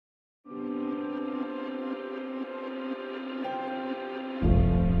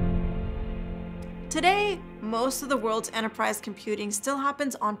Today, most of the world's enterprise computing still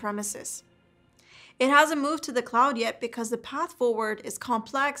happens on-premises. It hasn't moved to the cloud yet because the path forward is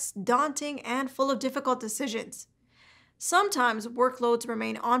complex, daunting, and full of difficult decisions. Sometimes workloads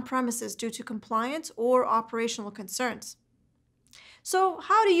remain on-premises due to compliance or operational concerns. So,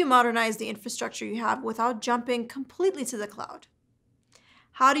 how do you modernize the infrastructure you have without jumping completely to the cloud?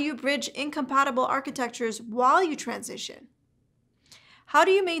 How do you bridge incompatible architectures while you transition? How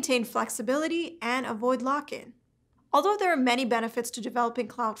do you maintain flexibility and avoid lock-in? Although there are many benefits to developing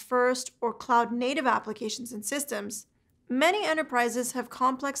cloud-first or cloud-native applications and systems, many enterprises have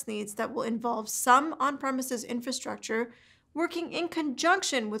complex needs that will involve some on-premises infrastructure working in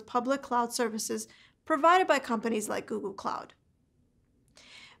conjunction with public cloud services provided by companies like Google Cloud.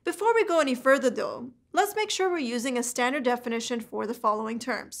 Before we go any further though, let's make sure we're using a standard definition for the following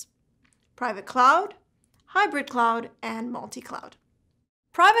terms: private cloud, hybrid cloud, and multi-cloud.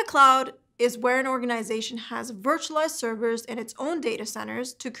 Private cloud is where an organization has virtualized servers in its own data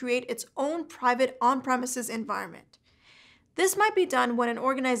centers to create its own private on-premises environment. This might be done when an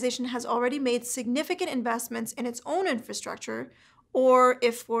organization has already made significant investments in its own infrastructure, or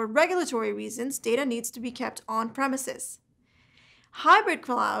if for regulatory reasons, data needs to be kept on-premises. Hybrid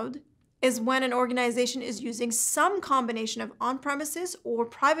cloud is when an organization is using some combination of on-premises or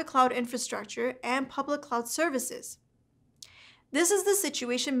private cloud infrastructure and public cloud services. This is the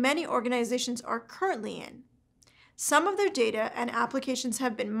situation many organizations are currently in. Some of their data and applications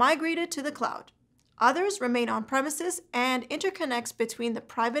have been migrated to the cloud. Others remain on-premises, and interconnects between the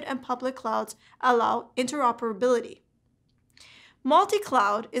private and public clouds allow interoperability.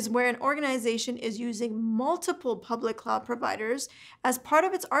 Multi-cloud is where an organization is using multiple public cloud providers as part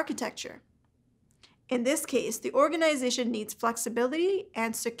of its architecture. In this case, the organization needs flexibility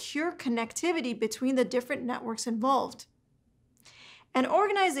and secure connectivity between the different networks involved. An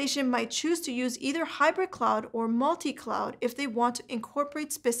organization might choose to use either hybrid cloud or multi-cloud if they want to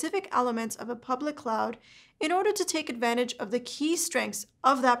incorporate specific elements of a public cloud in order to take advantage of the key strengths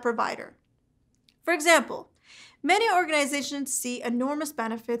of that provider. For example, many organizations see enormous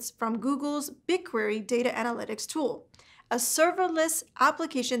benefits from Google's BigQuery data analytics tool, a serverless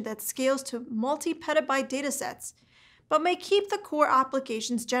application that scales to multi-petabyte datasets, but may keep the core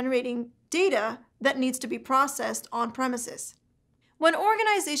applications generating data that needs to be processed on-premises. When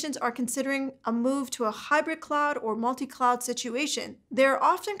organizations are considering a move to a hybrid cloud or multi-cloud situation, they are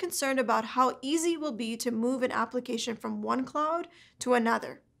often concerned about how easy it will be to move an application from one cloud to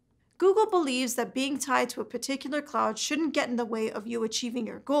another. Google believes that being tied to a particular cloud shouldn't get in the way of you achieving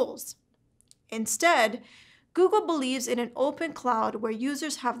your goals. Instead, Google believes in an open cloud where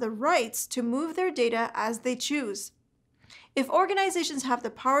users have the rights to move their data as they choose. If organizations have the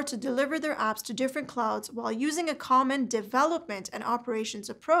power to deliver their apps to different clouds while using a common development and operations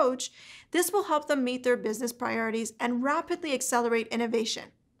approach, this will help them meet their business priorities and rapidly accelerate innovation.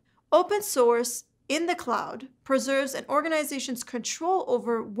 Open source in the cloud preserves an organization's control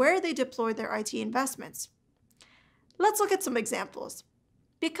over where they deploy their IT investments. Let's look at some examples.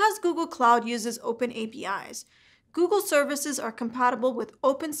 Because Google Cloud uses open APIs, Google services are compatible with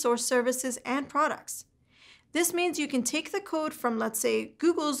open source services and products. This means you can take the code from, let's say,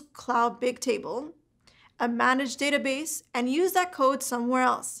 Google's Cloud Bigtable, a managed database, and use that code somewhere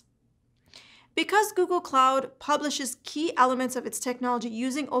else. Because Google Cloud publishes key elements of its technology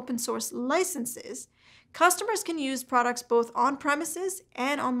using open source licenses, customers can use products both on-premises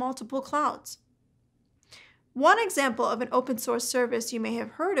and on multiple clouds. One example of an open source service you may have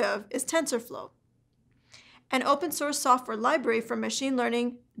heard of is TensorFlow, an open source software library for machine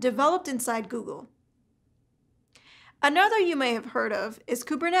learning developed inside Google. Another you may have heard of is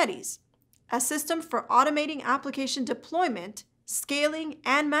Kubernetes, a system for automating application deployment, scaling,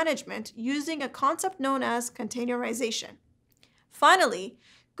 and management using a concept known as containerization. Finally,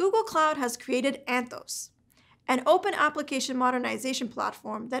 Google Cloud has created Anthos, an open application modernization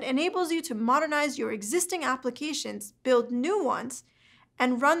platform that enables you to modernize your existing applications, build new ones,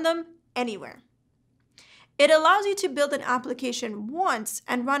 and run them anywhere. It allows you to build an application once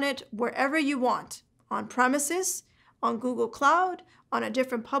and run it wherever you want, on-premises, on Google Cloud, on a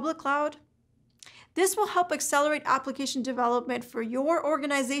different public cloud. This will help accelerate application development for your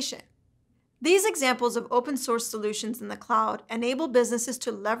organization. These examples of open source solutions in the cloud enable businesses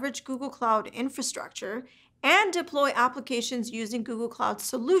to leverage Google Cloud infrastructure and deploy applications using Google Cloud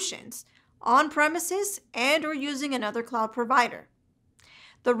solutions on-premises and/or using another cloud provider.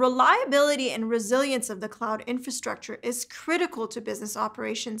 The reliability and resilience of the cloud infrastructure is critical to business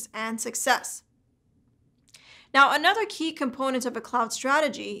operations and success. Now, another key component of a cloud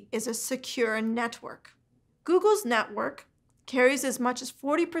strategy is a secure network. Google's network carries as much as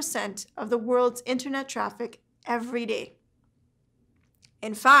 40% of the world's internet traffic every day.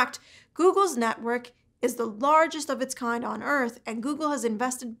 In fact, Google's network is the largest of its kind on Earth, and Google has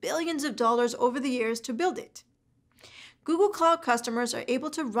invested billions of dollars over the years to build it. Google Cloud customers are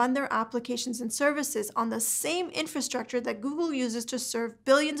able to run their applications and services on the same infrastructure that Google uses to serve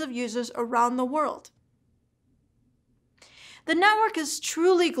billions of users around the world. The network is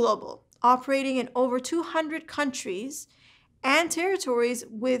truly global, operating in over 200 countries and territories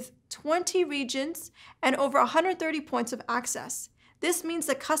with 20 regions and over 130 points of access. This means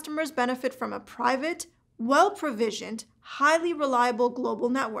that customers benefit from a private, well-provisioned, highly reliable global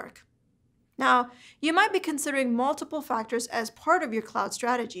network. Now, you might be considering multiple factors as part of your cloud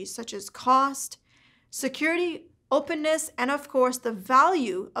strategy, such as cost, security, openness, and of course, the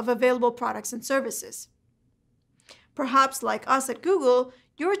value of available products and services. Perhaps, like us at Google,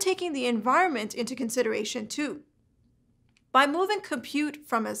 you're taking the environment into consideration too. By moving compute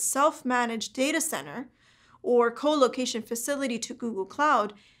from a self-managed data center or co-location facility to Google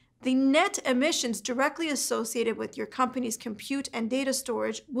Cloud, the net emissions directly associated with your company's compute and data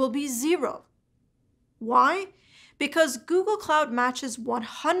storage will be zero. Why? Because Google Cloud matches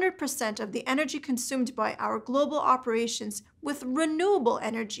 100% of the energy consumed by our global operations with renewable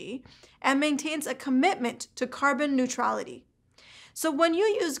energy and maintains a commitment to carbon neutrality. So when you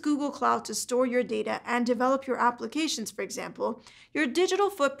use Google Cloud to store your data and develop your applications, for example, your digital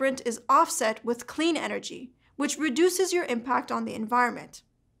footprint is offset with clean energy, which reduces your impact on the environment.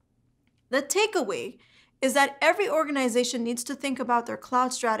 The takeaway is that every organization needs to think about their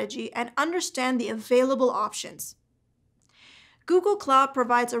cloud strategy and understand the available options. Google Cloud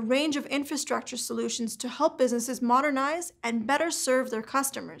provides a range of infrastructure solutions to help businesses modernize and better serve their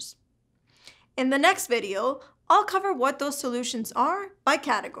customers. In the next video, I'll cover what those solutions are by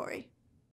category.